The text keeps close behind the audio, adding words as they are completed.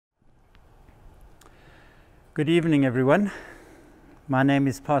Good evening, everyone. My name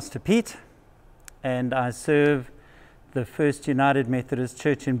is Pastor Pete, and I serve the First United Methodist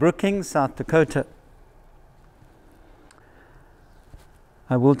Church in Brookings, South Dakota.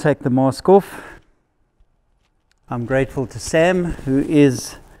 I will take the mask off. I'm grateful to Sam, who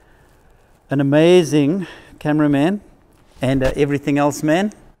is an amazing cameraman and everything else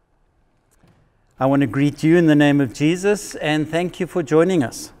man. I want to greet you in the name of Jesus and thank you for joining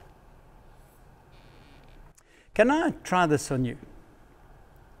us. Can I try this on you?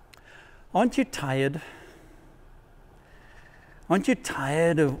 Aren't you tired? Aren't you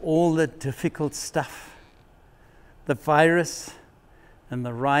tired of all the difficult stuff? The virus and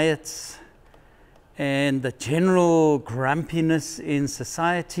the riots and the general grumpiness in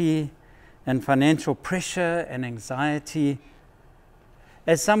society and financial pressure and anxiety.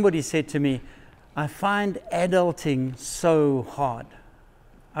 As somebody said to me, I find adulting so hard.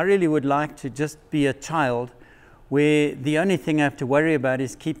 I really would like to just be a child where the only thing I have to worry about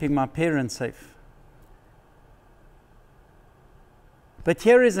is keeping my parents safe. But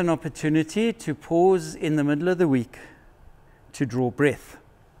here is an opportunity to pause in the middle of the week to draw breath.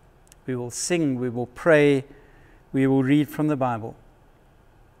 We will sing, we will pray, we will read from the Bible.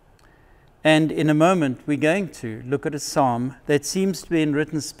 And in a moment, we're going to look at a psalm that seems to be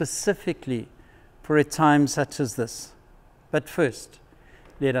written specifically for a time such as this. But first,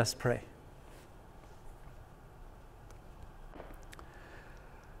 let us pray.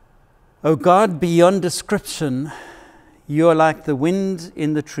 O God, beyond description, you are like the wind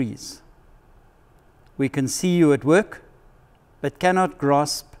in the trees. We can see you at work, but cannot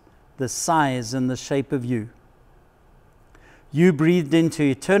grasp the size and the shape of you. You breathed into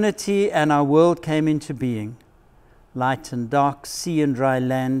eternity, and our world came into being. Light and dark, sea and dry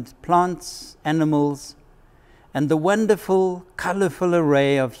land, plants, animals, and the wonderful, colorful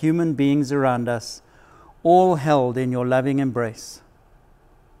array of human beings around us, all held in your loving embrace.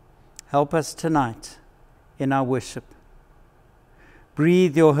 Help us tonight in our worship.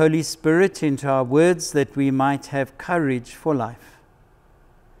 Breathe your Holy Spirit into our words that we might have courage for life.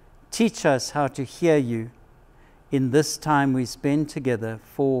 Teach us how to hear you in this time we spend together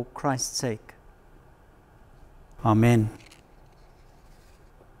for Christ's sake. Amen.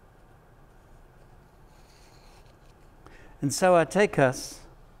 And so I take us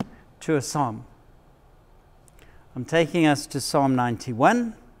to a psalm. I'm taking us to Psalm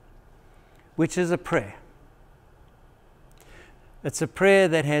 91. Which is a prayer. It's a prayer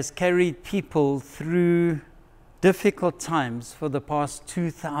that has carried people through difficult times for the past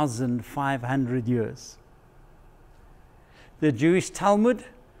 2,500 years. The Jewish Talmud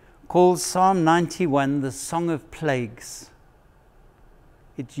calls Psalm 91 the Song of Plagues.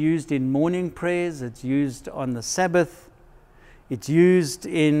 It's used in morning prayers, it's used on the Sabbath, it's used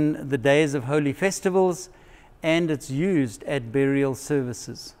in the days of holy festivals, and it's used at burial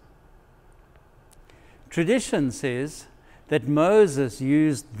services. Tradition says that Moses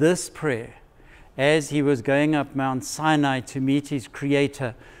used this prayer as he was going up Mount Sinai to meet his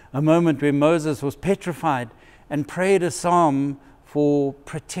Creator, a moment where Moses was petrified and prayed a psalm for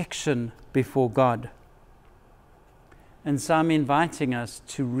protection before God. And so I'm inviting us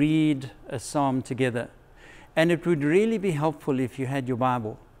to read a psalm together. And it would really be helpful if you had your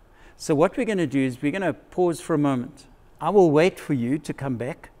Bible. So what we're going to do is we're going to pause for a moment. I will wait for you to come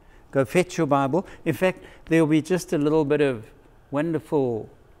back. Go fetch your Bible. In fact, there will be just a little bit of wonderful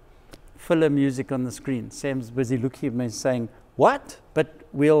filler music on the screen. Sam's busy looking at me saying, what? But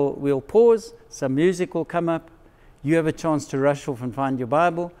we'll pause. Some music will come up. You have a chance to rush off and find your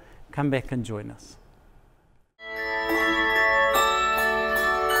Bible. Come back and join us.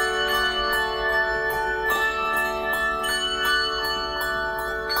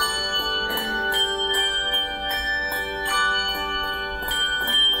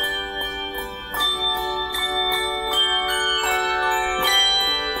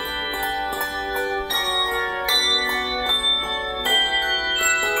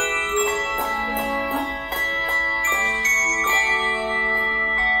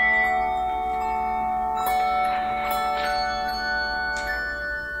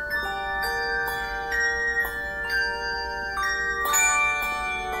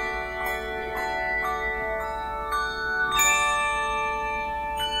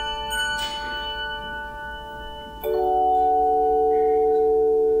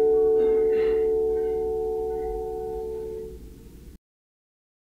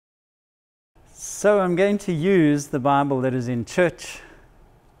 So I'm going to use the Bible that is in church.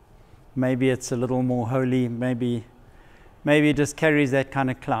 Maybe it's a little more holy, maybe it just carries that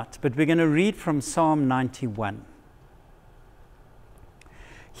kind of clout. But we're going to read from Psalm 91.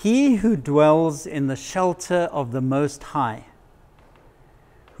 He who dwells in the shelter of the Most High,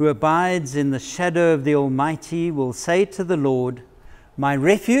 who abides in the shadow of the Almighty, will say to the Lord, my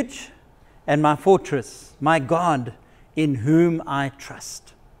refuge and my fortress, my God, in whom I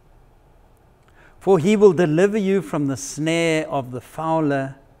trust. For he will deliver you from the snare of the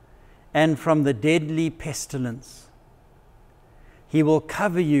fowler and from the deadly pestilence. He will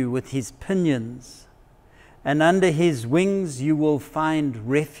cover you with his pinions, and under his wings you will find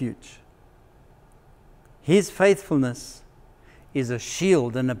refuge. His faithfulness is a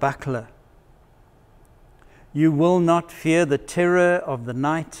shield and a buckler. You will not fear the terror of the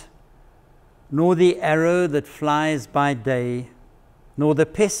night, nor the arrow that flies by day, nor the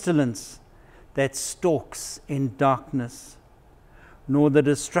pestilence that stalks in darkness, nor the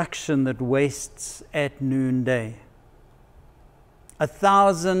destruction that wastes at noonday.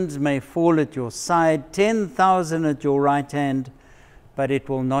 1,000 may fall at your side, 10,000 at your right hand, but it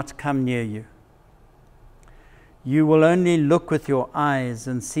will not come near you. You will only look with your eyes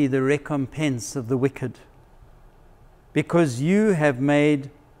and see the recompense of the wicked. Because you have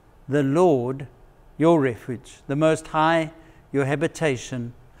made the Lord your refuge, the Most High your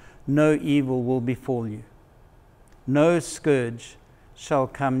habitation, no evil will befall you. No scourge shall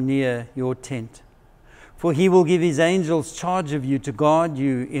come near your tent. For he will give his angels charge of you to guard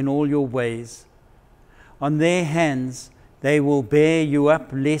you in all your ways. On their hands they will bear you up,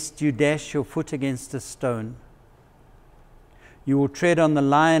 lest you dash your foot against a stone. You will tread on the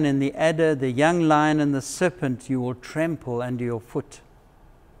lion and the adder, the young lion and the serpent you will trample under your foot.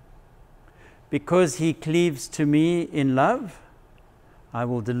 Because he cleaves to me in love, I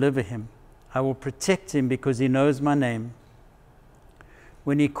will deliver him. I will protect him because he knows my name.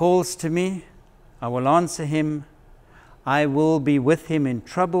 When he calls to me, I will answer him. I will be with him in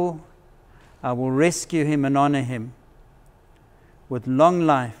trouble. I will rescue him and honor him. With long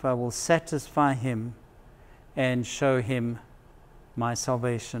life I will satisfy him and show him my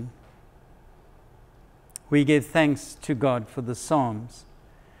salvation. We give thanks to God for the Psalms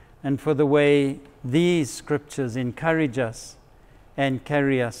and for the way these scriptures encourage us and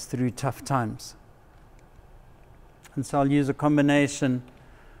carry us through tough times. And so I'll use a combination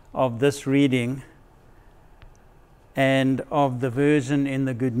of this reading and of the version in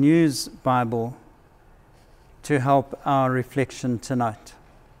the Good News Bible to help our reflection tonight.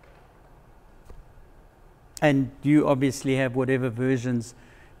 And you obviously have whatever versions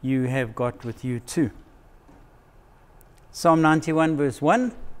you have got with you too. Psalm 91 verse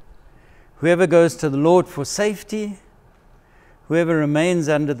 1, whoever goes to the Lord for safety, whoever remains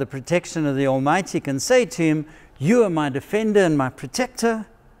under the protection of the Almighty can say to him, you are my defender and my protector.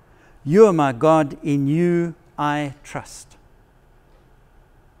 You are my God, in you I trust.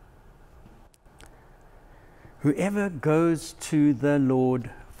 Whoever goes to the Lord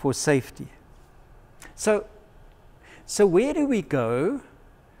for safety. So where do we go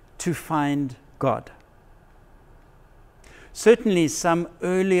to find God? Certainly some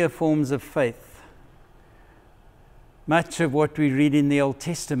earlier forms of faith, much of what we read in the Old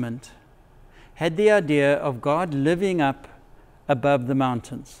Testament, had the idea of God living up above the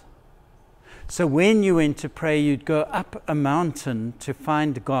mountains. So when you went to pray, you'd go up a mountain to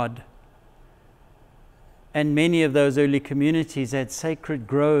find God. And many of those early communities had sacred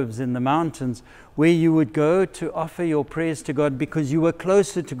groves in the mountains where you would go to offer your prayers to God because you were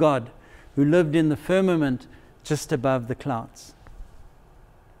closer to God, who lived in the firmament just above the clouds.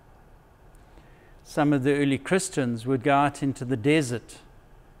 Some of the early Christians would go out into the desert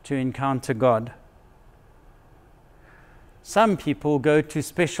to encounter God. Some people go to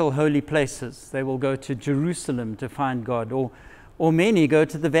special holy places. They will go to Jerusalem to find God, or many go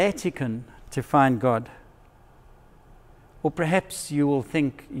to the Vatican to find God. Or perhaps you will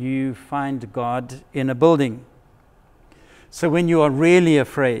think you find God in a building. So when you are really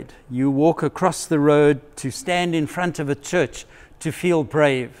afraid, you walk across the road to stand in front of a church to feel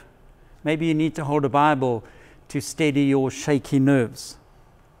brave. Maybe you need to hold a Bible to steady your shaky nerves.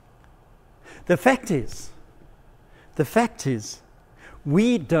 The fact is,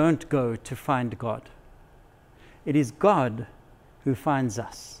 we don't go to find God. It is God who finds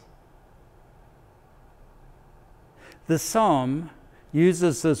us. The psalm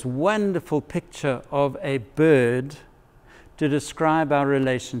uses this wonderful picture of a bird to describe our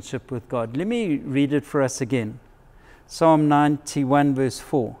relationship with God. Let me read it for us again. Psalm 91 verse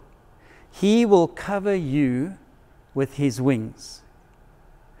 4. He will cover you with his wings.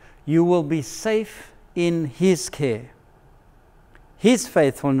 You will be safe in his care. His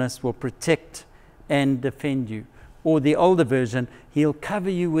faithfulness will protect and defend you. Or the older version, he'll cover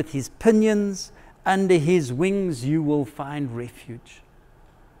you with his pinions. Under his wings you will find refuge.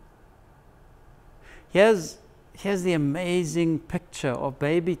 Here's the amazing picture of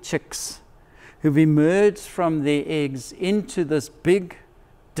baby chicks who've emerged from their eggs into this big,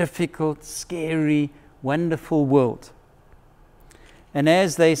 difficult, scary, wonderful world. And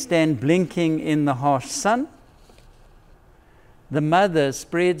as they stand blinking in the harsh sun, the mother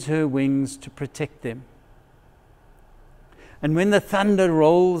spreads her wings to protect them. And when the thunder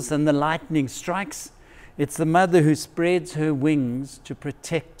rolls and the lightning strikes, it's the mother who spreads her wings to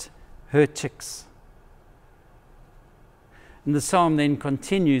protect her chicks. And the psalm then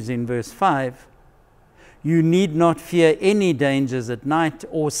continues in verse 5. You need not fear any dangers at night,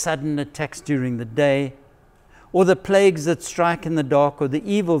 or sudden attacks during the day, or the plagues that strike in the dark, or the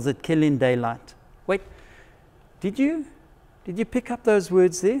evils that kill in daylight. Wait, did you pick up those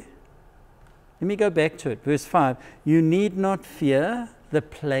words there? Let me go back to it. Verse 5. You need not fear the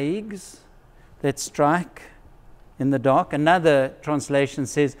plagues that strike in the dark. Another translation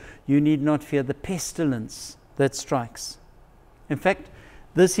says, you need not fear the pestilence that strikes. In fact,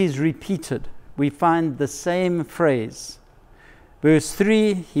 this is repeated. We find the same phrase. Verse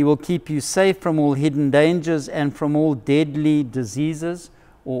 3, he will keep you safe from all hidden dangers and from all deadly diseases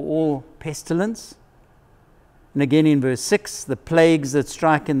or all pestilence. And again in verse 6, the plagues that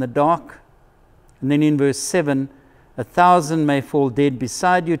strike in the dark. And then in verse 7, 1,000 may fall dead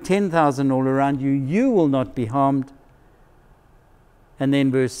beside you, 10,000 all around you, you will not be harmed. And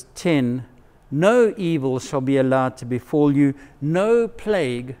then verse 10, no evil shall be allowed to befall you, no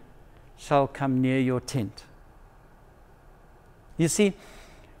plague shall come near your tent. You see,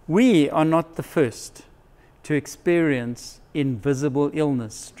 we are not the first to experience invisible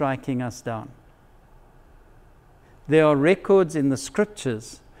illness striking us down. There are records in the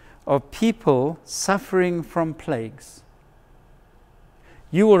scriptures of people suffering from plagues.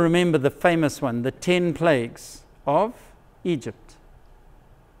 You will remember the famous one, the 10 plagues of Egypt.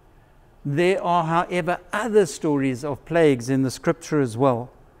 There are, however, other stories of plagues in the scripture as well.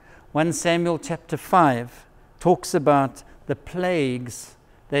 1 Samuel chapter 5 talks about the plagues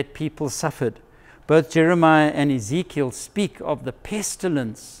that people suffered. Both Jeremiah and Ezekiel speak of the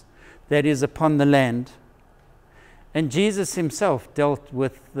pestilence that is upon the land. And Jesus himself dealt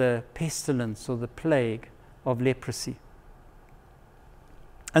with the pestilence or the plague of leprosy.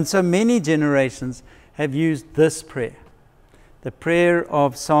 And so many generations have used this prayer, the prayer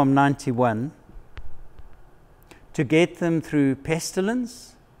of Psalm 91, to get them through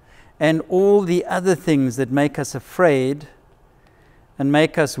pestilence and all the other things that make us afraid and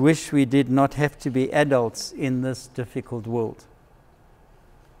make us wish we did not have to be adults in this difficult world.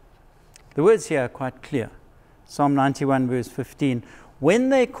 The words here are quite clear. Psalm 91 verse 15, when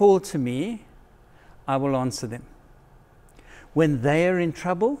they call to me, I will answer them. When they are in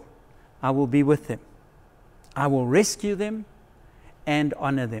trouble, I will be with them. I will rescue them and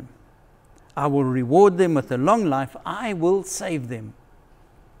honor them. I will reward them with a long life. I will save them.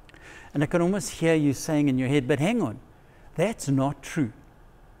 And I can almost hear you saying in your head, but hang on, that's not true.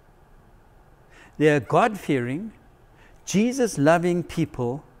 There are God-fearing, Jesus-loving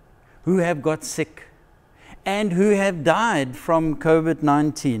people who have got sick and who have died from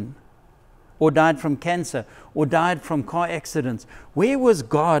COVID-19 or died from cancer or died from car accidents. Where was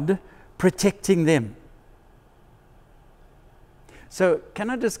God protecting them? So can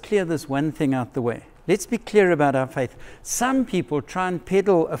I just clear this one thing out the way? Let's be clear about our faith. Some people try and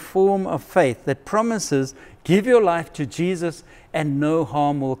peddle a form of faith that promises, give your life to Jesus and no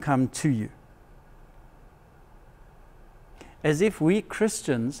harm will come to you. As if we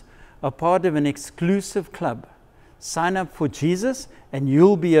Christians are part of an exclusive club. Sign up for Jesus and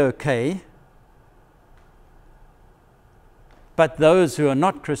you'll be okay. But those who are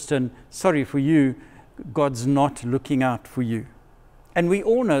not Christian, sorry for you, God's not looking out for you. And we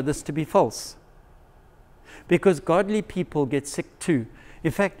all know this to be false. Because godly people get sick too.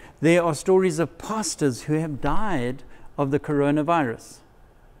 In fact, there are stories of pastors who have died of the coronavirus.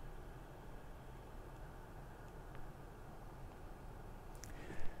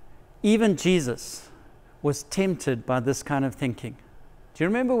 Even Jesus was tempted by this kind of thinking. Do you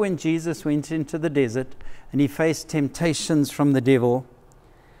remember when Jesus went into the desert and he faced temptations from the devil?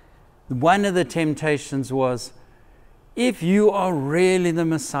 One of the temptations was, if you are really the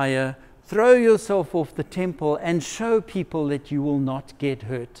Messiah, throw yourself off the temple and show people that you will not get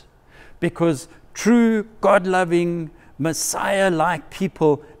hurt. Because true, God-loving, Messiah-like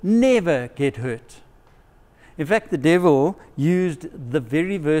people never get hurt. In fact, the devil used the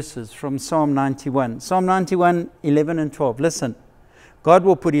very verses from Psalm 91. Psalm 91, 11 and 12. Listen. God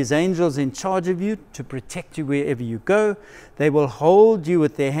will put his angels in charge of you to protect you wherever you go. They will hold you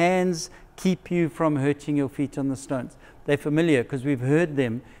with their hands, keep you from hurting your feet on the stones. They're familiar because we've heard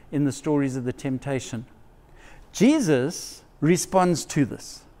them in the stories of the temptation. Jesus responds to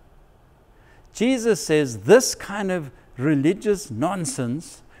this. Jesus says this kind of religious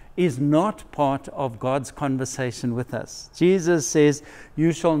nonsense is not part of God's conversation with us. Jesus says,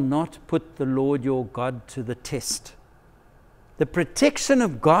 you shall not put the Lord your God to the test. The protection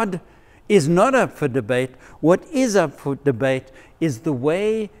of God is not up for debate. What is up for debate is the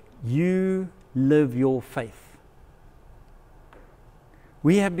way you live your faith.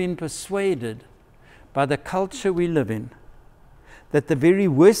 We have been persuaded by the culture we live in that the very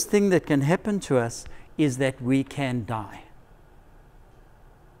worst thing that can happen to us is that we can die.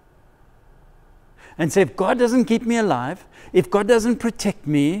 And so if God doesn't keep me alive, if God doesn't protect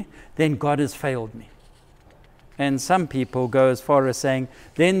me, then God has failed me. And some people go as far as saying,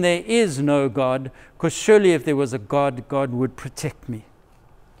 then there is no God, because surely if there was a God, God would protect me.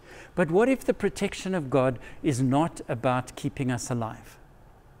 But what if the protection of God is not about keeping us alive,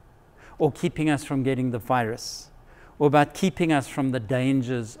 or keeping us from getting the virus, or about keeping us from the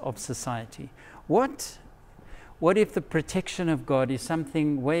dangers of society? What if the protection of God is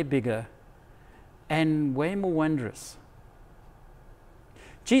something way bigger and way more wondrous?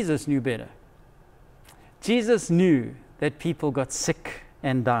 Jesus knew better. Jesus knew that people got sick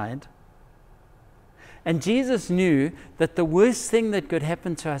and died. And Jesus knew that the worst thing that could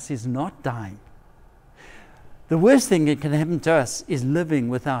happen to us is not dying. The worst thing that can happen to us is living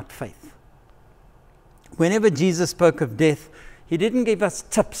without faith. Whenever Jesus spoke of death, he didn't give us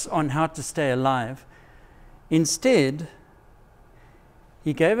tips on how to stay alive. Instead,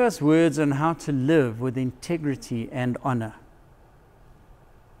 he gave us words on how to live with integrity and honor.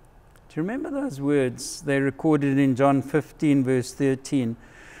 Do you remember those words? They're recorded in John 15, verse 13.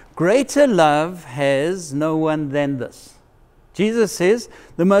 Greater love has no one than this. Jesus says,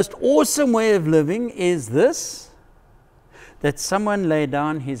 the most awesome way of living is this, that someone lay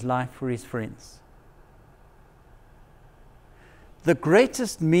down his life for his friends. The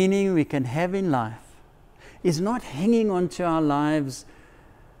greatest meaning we can have in life is not hanging on to our lives,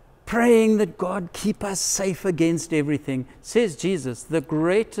 praying that God keep us safe against everything. Says Jesus, the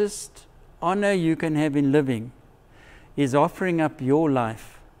greatest honor you can have in living is offering up your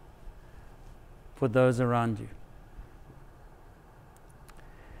life for those around you.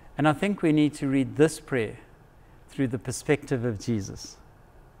 And I think we need to read this prayer through the perspective of Jesus.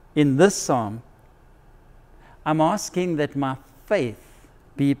 In this psalm, I'm asking that my faith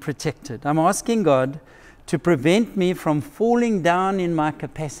be protected. I'm asking God to prevent me from falling down in my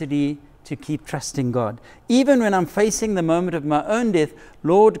capacity to keep trusting God. Even when I'm facing the moment of my own death,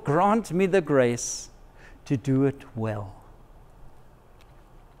 Lord, grant me the grace to do it well.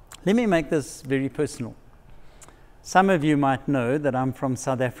 Let me make this very personal. Some of you might know that I'm from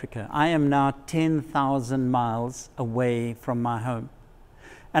South Africa. I am now 10,000 miles away from my home.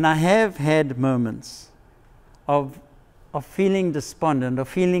 And I have had moments of feeling despondent, of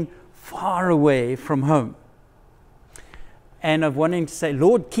feeling far away from home, and of wanting to say,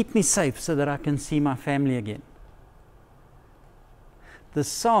 Lord, keep me safe so that I can see my family again. The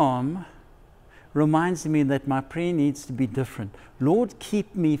psalm reminds me that my prayer needs to be different. Lord,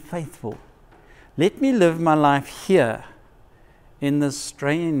 keep me faithful. Let me live my life here in this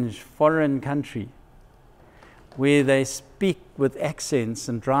strange foreign country where they speak with accents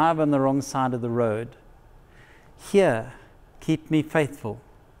and drive on the wrong side of the road. Here, keep me faithful.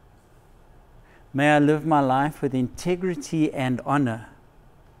 May I live my life with integrity and honor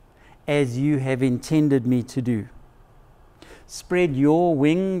as you have intended me to do. Spread your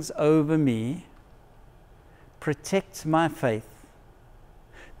wings over me. Protect my faith,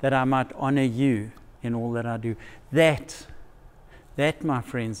 that I might honor you in all that I do. That, my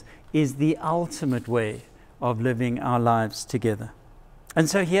friends, is the ultimate way of living our lives together. And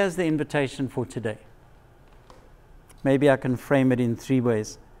so here's the invitation for today. Maybe I can frame it in 3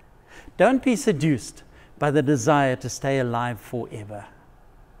 ways. Don't be seduced by the desire to stay alive forever.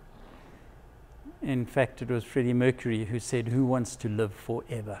 In fact, it was Freddie Mercury who said, who wants to live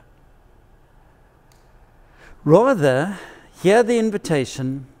forever? Rather, hear the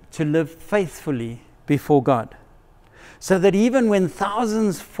invitation to live faithfully before God, so that even when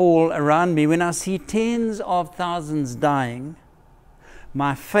thousands fall around me, when I see tens of thousands dying,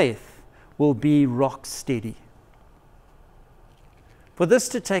 my faith will be rock steady. For this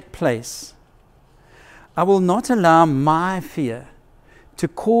to take place, I will not allow my fear to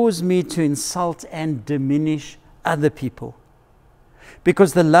cause me to insult and diminish other people,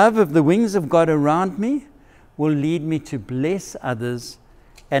 because the love of the wings of God around me will lead me to bless others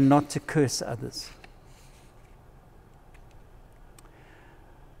and not to curse others.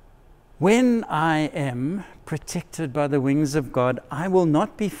 When I am protected by the wings of God, I will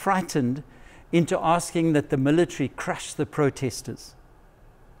not be frightened into asking that the military crush the protesters.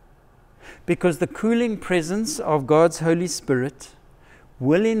 Because the cooling presence of God's Holy Spirit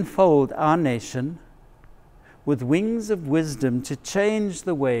will enfold our nation with wings of wisdom to change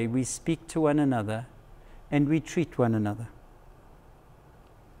the way we speak to one another and we treat one another.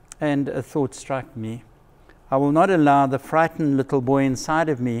 And a thought struck me. I will not allow the frightened little boy inside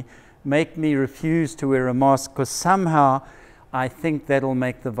of me make me refuse to wear a mask because somehow I think that'll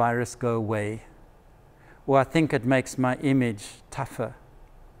make the virus go away. Or I think it makes my image tougher.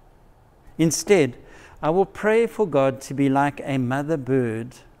 Instead, I will pray for God to be like a mother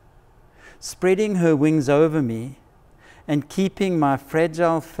bird, spreading her wings over me and keeping my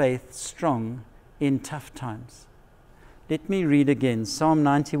fragile faith strong in tough times. Let me read again, Psalm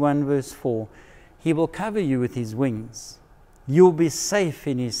 91 verse 4. He will cover you with his wings. You'll be safe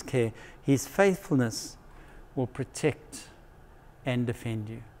in his care. His faithfulness will protect and defend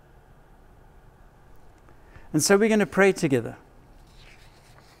you. And so we're going to pray together.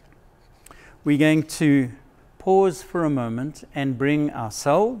 We're going to pause for a moment and bring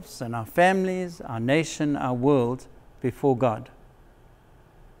ourselves and our families, our nation, our world before God.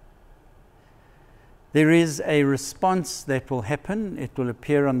 There is a response that will happen. It will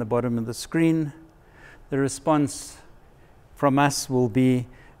appear on the bottom of the screen. The response from us will be,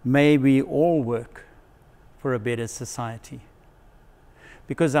 may we all work for a better society.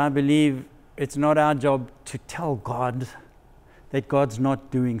 Because I believe it's not our job to tell God that God's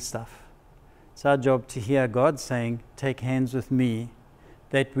not doing stuff. It's our job to hear God saying, take hands with me,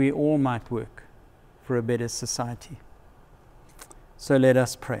 that we all might work for a better society. So let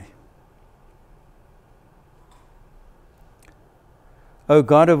us pray. O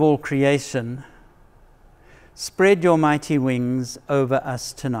God of all creation, spread your mighty wings over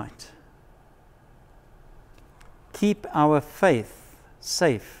us tonight. Keep our faith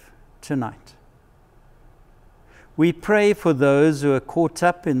safe tonight. We pray for those who are caught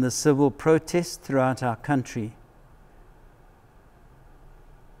up in the civil protest throughout our country.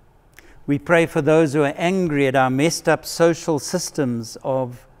 We pray for those who are angry at our messed up social systems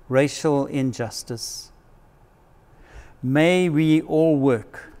of racial injustice. May we all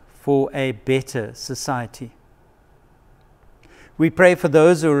work for a better society. We pray for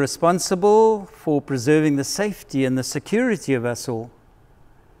those who are responsible for preserving the safety and the security of us all.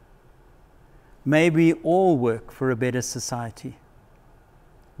 May we all work for a better society.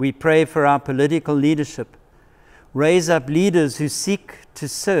 We pray for our political leadership. Raise up leaders who seek to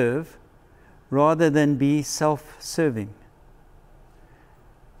serve rather than be self-serving.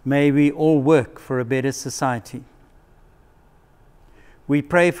 May we all work for a better society. We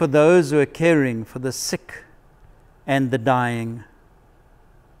pray for those who are caring for the sick and the dying.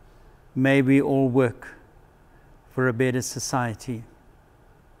 May we all work for a better society.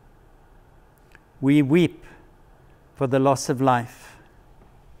 We weep for the loss of life.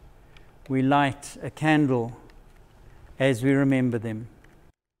 We light a candle as we remember them.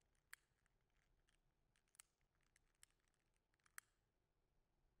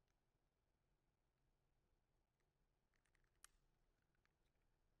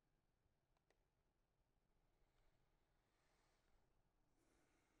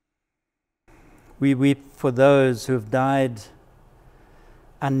 We weep for those who have died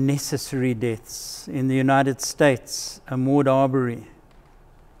unnecessary deaths in the United States, Ahmaud Arbery,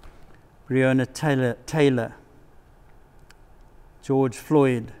 Breonna Taylor, George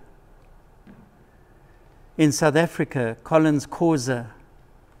Floyd. In South Africa, Collins Khoza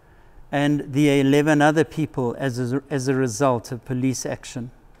and the 11 other people as a result of police action.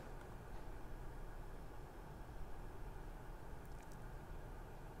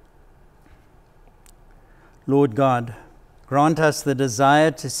 Lord God, grant us the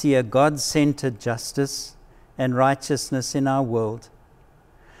desire to see a God-centered justice and righteousness in our world.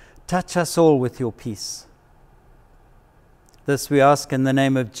 Touch us all with your peace. This we ask in the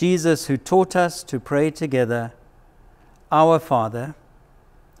name of Jesus, who taught us to pray together. Our Father,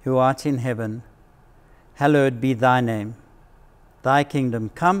 who art in heaven, hallowed be thy name. Thy kingdom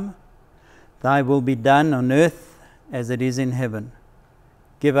come, thy will be done on earth as it is in heaven.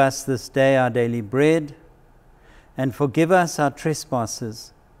 Give us this day our daily bread, and forgive us our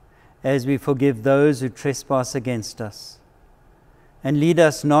trespasses, as we forgive those who trespass against us. And lead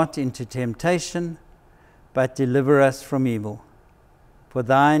us not into temptation, but deliver us from evil. For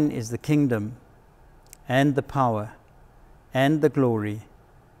thine is the kingdom, and the power, and the glory,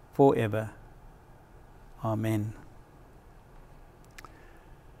 forever. Amen.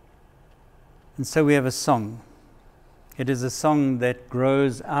 And so we have a song. It is a song that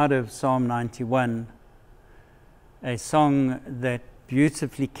grows out of Psalm 91, a song that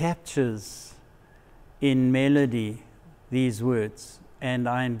beautifully captures in melody these words. And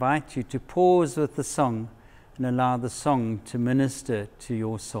I invite you to pause with the song and allow the song to minister to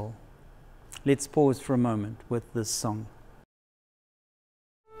your soul. Let's pause for a moment with this song.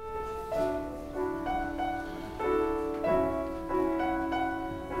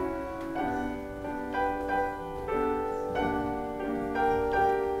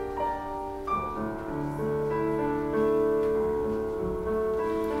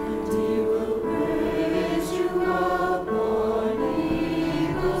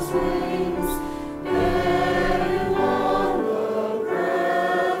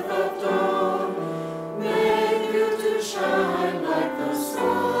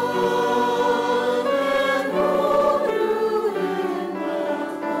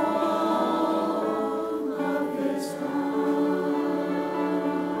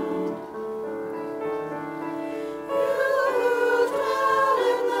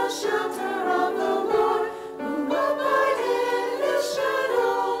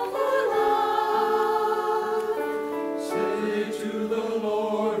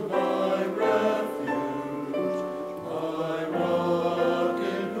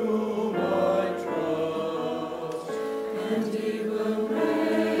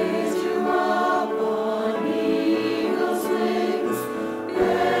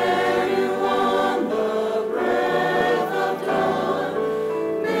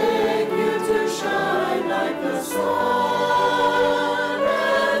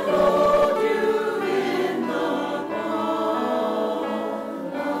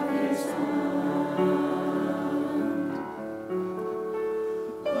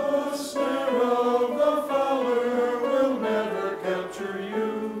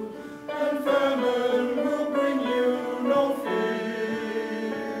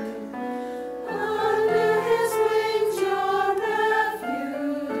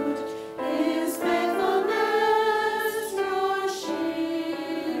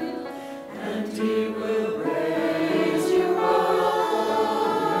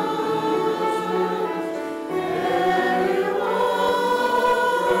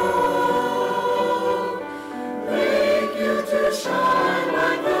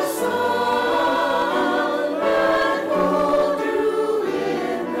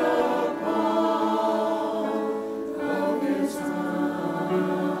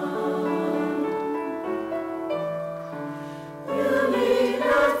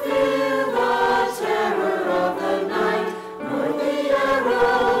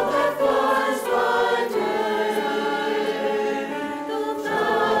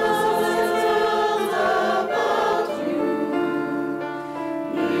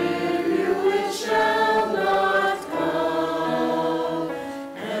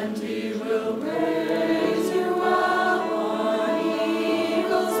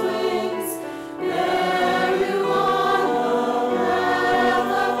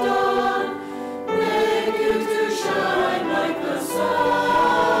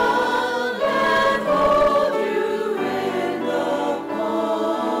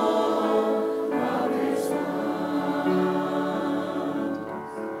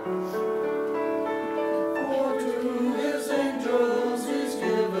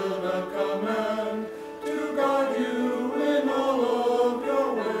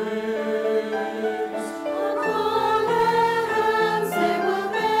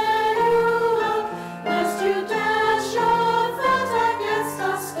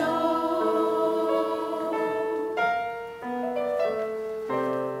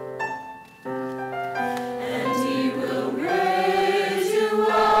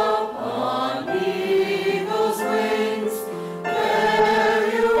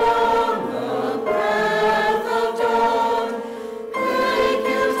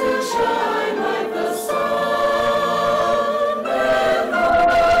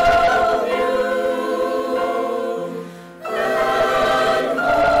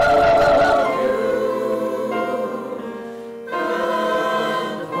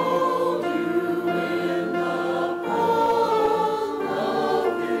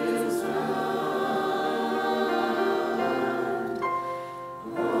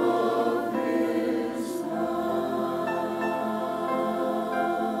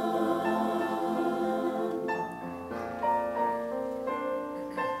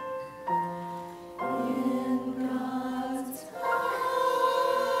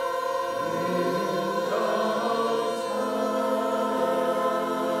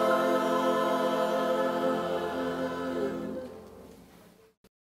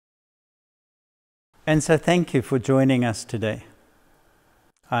 And so thank you for joining us today.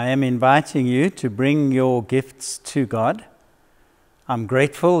 I am inviting you to bring your gifts to God. I'm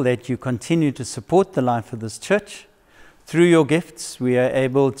grateful that you continue to support the life of this church. Through your gifts, we are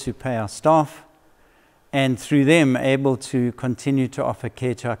able to pay our staff, and through them, able to continue to offer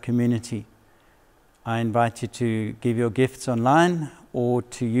care to our community. I invite you to give your gifts online or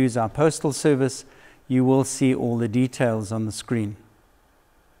to use our postal service. You will see all the details on the screen.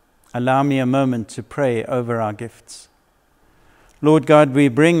 Allow me a moment to pray over our gifts. Lord God, we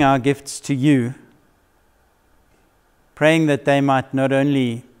bring our gifts to you, praying that they might not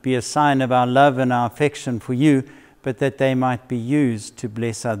only be a sign of our love and our affection for you, but that they might be used to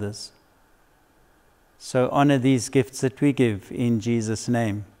bless others. So honor these gifts that we give in Jesus'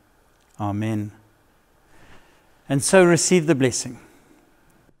 name. Amen. And so receive the blessing.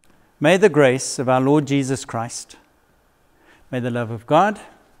 May the grace of our Lord Jesus Christ, may the love of God,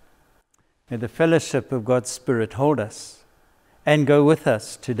 may the fellowship of God's Spirit hold us and go with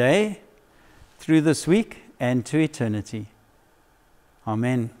us today, through this week, and to eternity.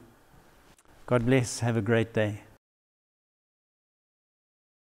 Amen. God bless. Have a great day.